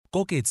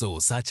Koketso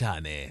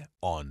Sachane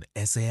on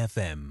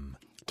SAFM.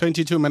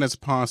 22 minutes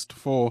past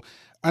 4.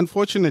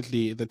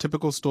 Unfortunately, the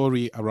typical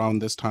story around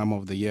this time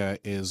of the year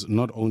is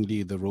not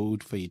only the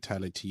road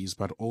fatalities,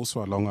 but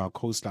also along our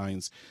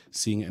coastlines,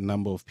 seeing a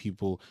number of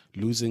people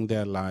losing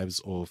their lives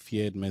or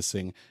feared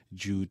missing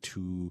due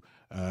to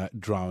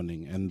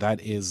drowning. And that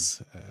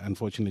is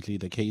unfortunately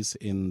the case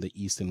in the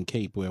Eastern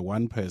Cape, where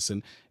one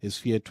person is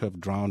feared to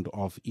have drowned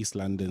off East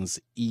London's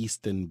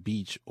Eastern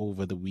Beach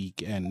over the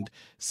weekend.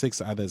 6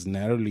 others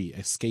narrowly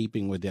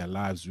escaping with their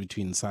lives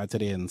between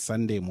Saturday and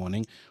Sunday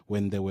morning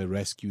when they were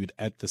rescued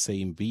at the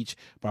same beach.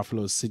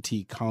 Buffalo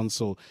City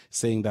Council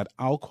saying that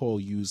alcohol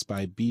use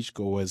by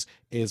beachgoers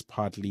is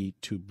partly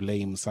to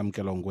blame.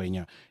 Samkelo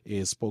Ngwenya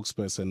is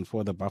spokesperson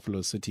for the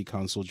Buffalo City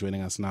Council,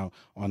 joining us now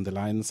on the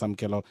line.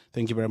 Samkelo,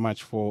 thank you very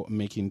much for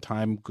making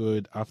time.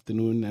 Good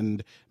afternoon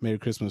and Merry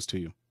Christmas to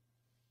you.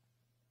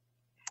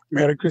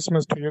 Merry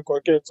Christmas to you,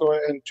 Koketso,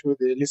 and to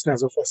the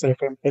listeners of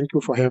SFM. Thank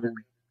you for having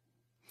me.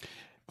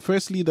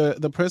 Firstly,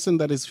 the person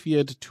that is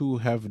feared to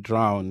have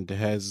drowned,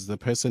 has the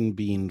person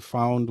been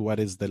found? What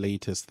is the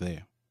latest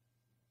there?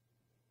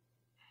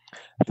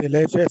 The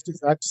latest is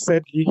that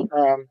sadly,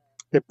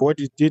 the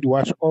body did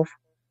wash off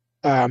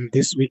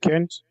this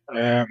weekend.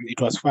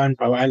 It was found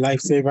by our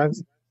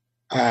lifesavers,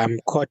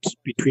 caught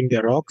between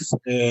the rocks,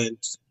 and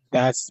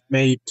that's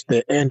made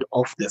the end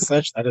of the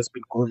search that has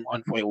been going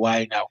on for a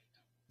while now.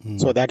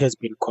 So that has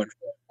been confirmed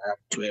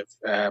to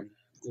have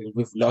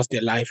we've lost a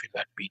life in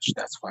that beach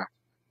thus far.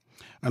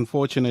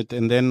 Unfortunate.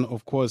 And then,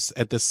 of course,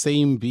 at the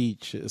same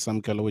beach,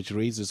 Samkelo, which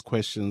raises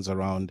questions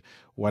around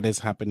what is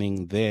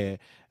happening there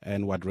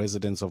and what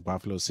residents of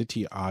Buffalo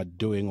City are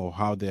doing or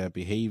how they are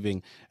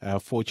behaving.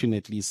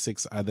 Fortunately,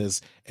 6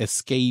 others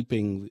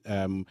escaping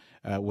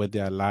with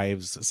their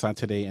lives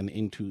Saturday and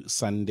into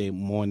Sunday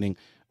morning.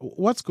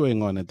 What's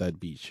going on at that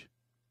beach?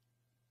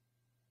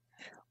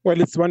 Well,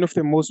 it's one of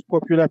the most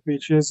popular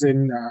beaches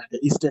in the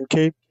Eastern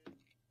Cape.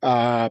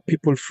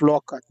 People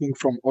flock, I think,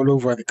 from all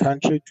over the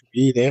country to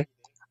be there.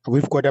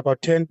 We've got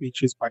about 10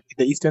 beaches, but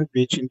the Eastern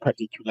Beach in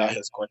particular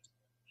has got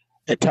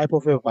a type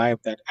of a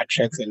vibe that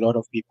attracts a lot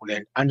of people.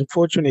 And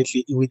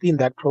unfortunately, within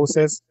that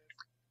process,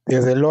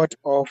 there's a lot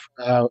of,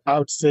 I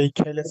would say,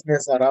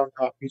 carelessness around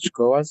our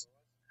beachgoers.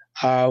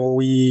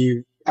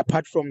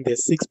 Apart from the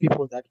 6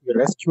 people that we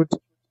rescued,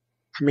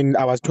 I mean,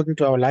 I was talking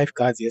to our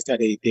lifeguards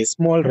yesterday. The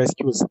small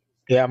rescues,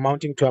 they are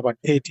amounting to about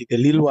 30, the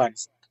little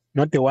ones,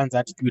 not the ones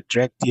that you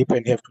drag deep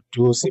and have to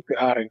do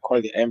CPR and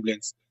call the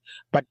ambulance.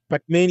 But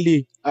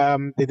mainly,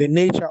 the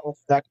nature of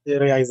that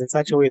area is in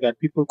such a way that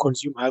people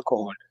consume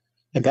alcohol.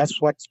 And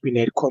that's what's been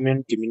a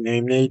common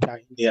denominator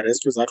in the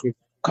rescues that we've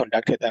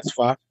conducted thus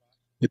far.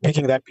 We're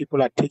picking that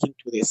people are taken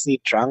to the sea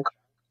drunk,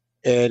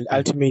 and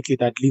ultimately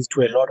that leads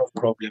to a lot of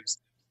problems.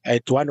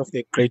 It's one of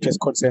the greatest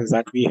concerns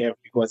that we have,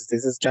 because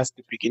this is just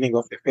the beginning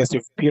of the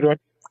festive period.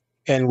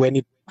 And when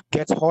it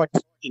gets hot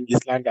in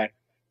East London,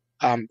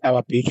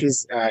 our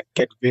beaches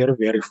get very,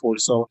 very full.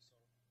 So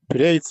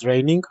today it's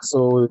raining,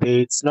 so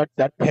it's not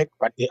that packed,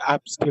 but there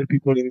are still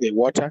people in the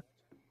water.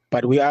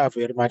 But we are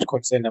very much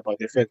concerned about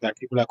the fact that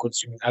people are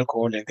consuming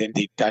alcohol and then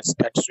they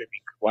start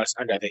swimming whilst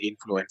under the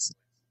influence.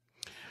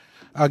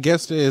 Our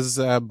guest is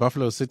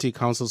Buffalo City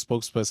Council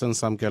spokesperson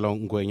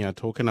Samkelo Ngwenya,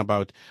 talking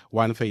about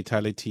one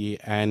fatality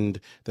and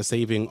the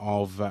saving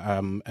of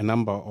a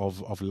number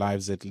of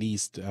lives, at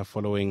least,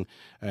 following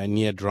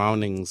near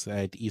drownings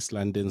at East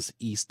London's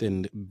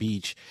Eastern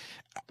Beach.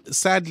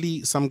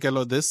 Sadly,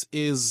 Samkelo, this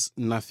is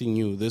nothing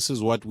new. This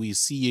is what we're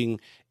seeing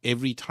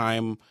every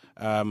time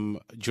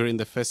during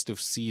the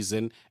festive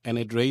season, and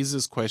it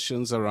raises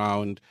questions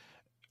around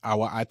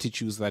our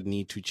attitudes that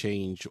need to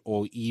change,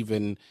 or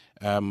even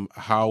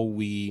how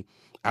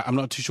I'm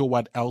not too sure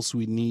what else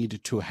we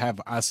need to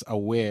have us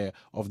aware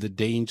of the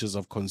dangers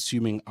of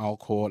consuming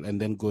alcohol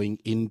and then going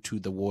into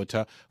the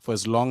water. For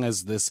as long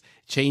as this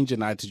change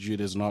in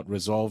attitude is not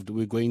resolved,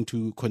 we're going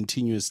to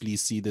continuously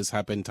see this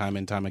happen time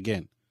and time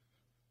again.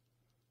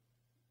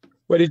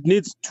 Well, it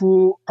needs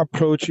 2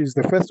 approaches.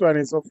 The first one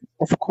is,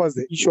 of course,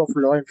 the issue of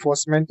law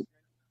enforcement,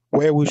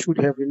 where we should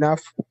have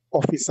enough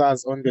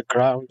officers on the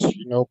ground,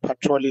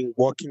 patrolling,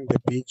 walking the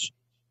beach,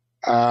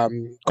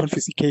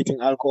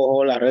 confiscating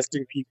alcohol,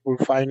 arresting people,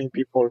 fining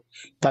people.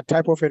 That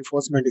type of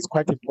enforcement is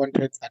quite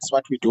important. That's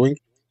what we're doing.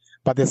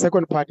 But the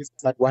second part is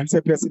that once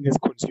a person has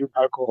consumed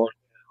alcohol,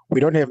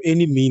 we don't have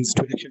any means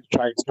to actually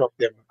try and stop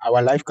them.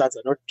 Our lifeguards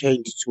are not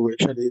trained to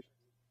actually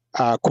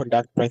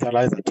conduct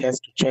breathalyzer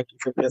tests to check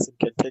if a person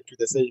can take to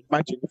the sea.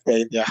 Imagine if they're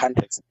in their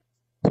hundreds.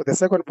 So the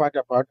second part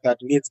about that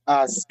needs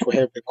us to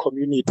have the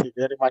community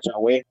very much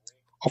aware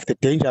of the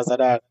dangers that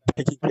are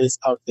taking place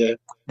out there.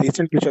 The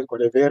Eastern Beach has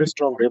got a very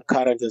strong rip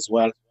current as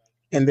well.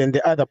 And then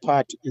the other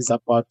part is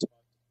about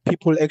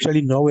people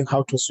actually knowing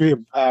how to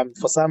swim.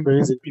 For some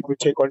reason, people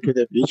take onto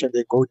the beach and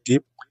they go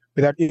deep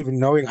without even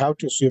knowing how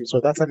to swim.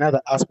 So that's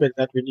another aspect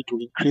that we need to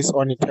increase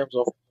on in terms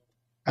of,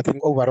 I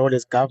think, overall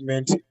as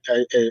government,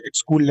 at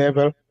school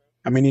level.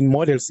 I mean, in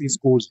Model C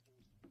schools,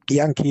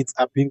 young kids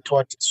are being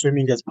taught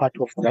swimming as part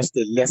of just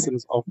the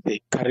lessons of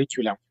the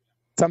curriculum.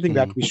 Something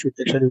that we should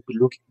actually be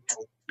looking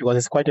to because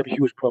it's quite a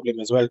huge problem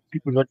as well.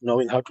 People not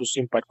knowing how to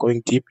swim but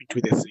going deep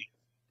into the sea.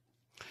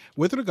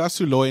 With regards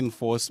to law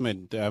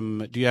enforcement,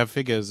 do you have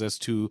figures as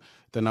to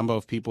the number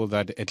of people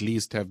that at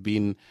least have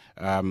been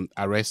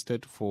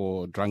arrested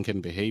for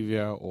drunken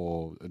behavior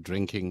or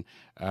drinking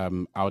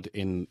out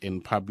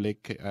in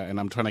public? And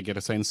I'm trying to get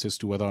a sense as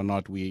to whether or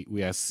not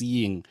we are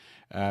seeing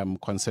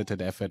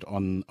concerted effort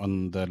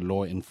on the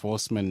law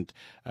enforcement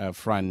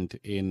front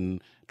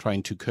in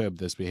trying to curb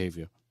this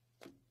behavior.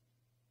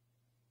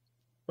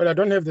 Well, I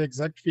don't have the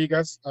exact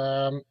figures.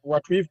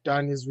 What we've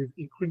done is we've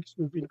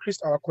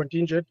increased our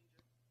contingent.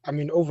 I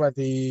mean, over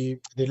the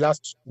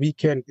last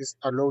weekend, this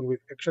alone,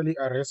 we've actually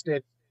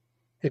arrested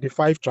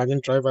 35 drunken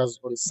drivers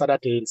on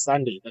Saturday and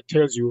Sunday. That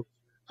tells you,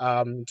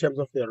 in terms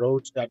of the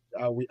roads, that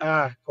we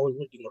are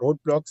holding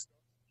roadblocks.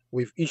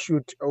 We've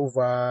issued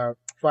over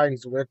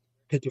fines worth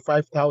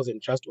 35,000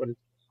 just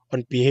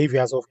on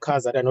behaviors of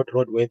cars that are not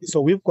roadworthy.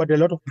 So we've got a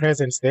lot of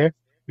presence there.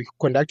 We're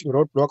conducting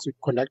roadblocks, we're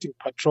conducting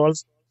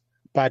patrols,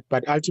 but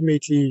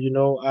ultimately,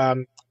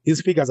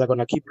 these figures are going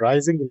to keep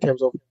rising in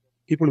terms of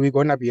people we're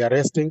going to be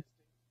arresting.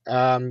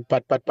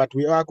 But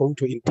we are going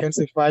to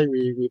intensify.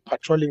 We're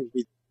patrolling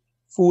with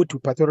foot,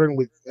 we're patrolling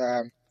with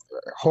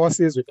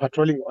horses, we're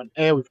patrolling on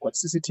air, we've got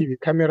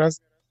CCTV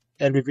cameras,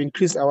 and we've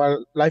increased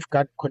our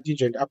lifeguard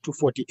contingent up to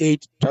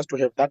 48 just to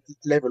have that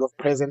level of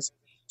presence.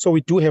 So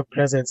we do have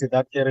presence in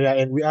that area,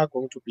 and we are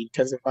going to be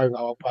intensifying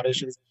our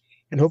operations.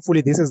 And hopefully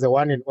this is the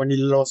one and only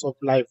loss of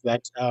life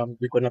that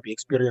we're going to be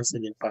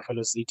experiencing in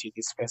Buffalo City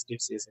this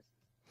festive season.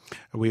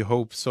 We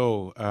hope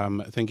so.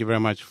 Thank you very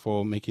much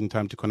for making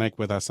time to connect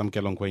with us.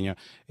 Samkelo Ngwenya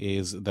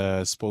is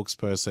the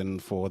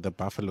spokesperson for the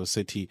Buffalo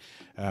City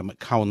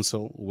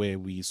Council, where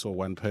we saw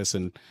one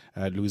person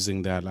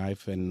losing their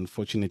life and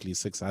fortunately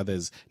 6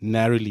 others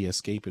narrowly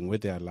escaping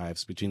with their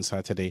lives between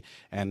Saturday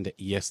and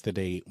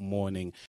yesterday morning.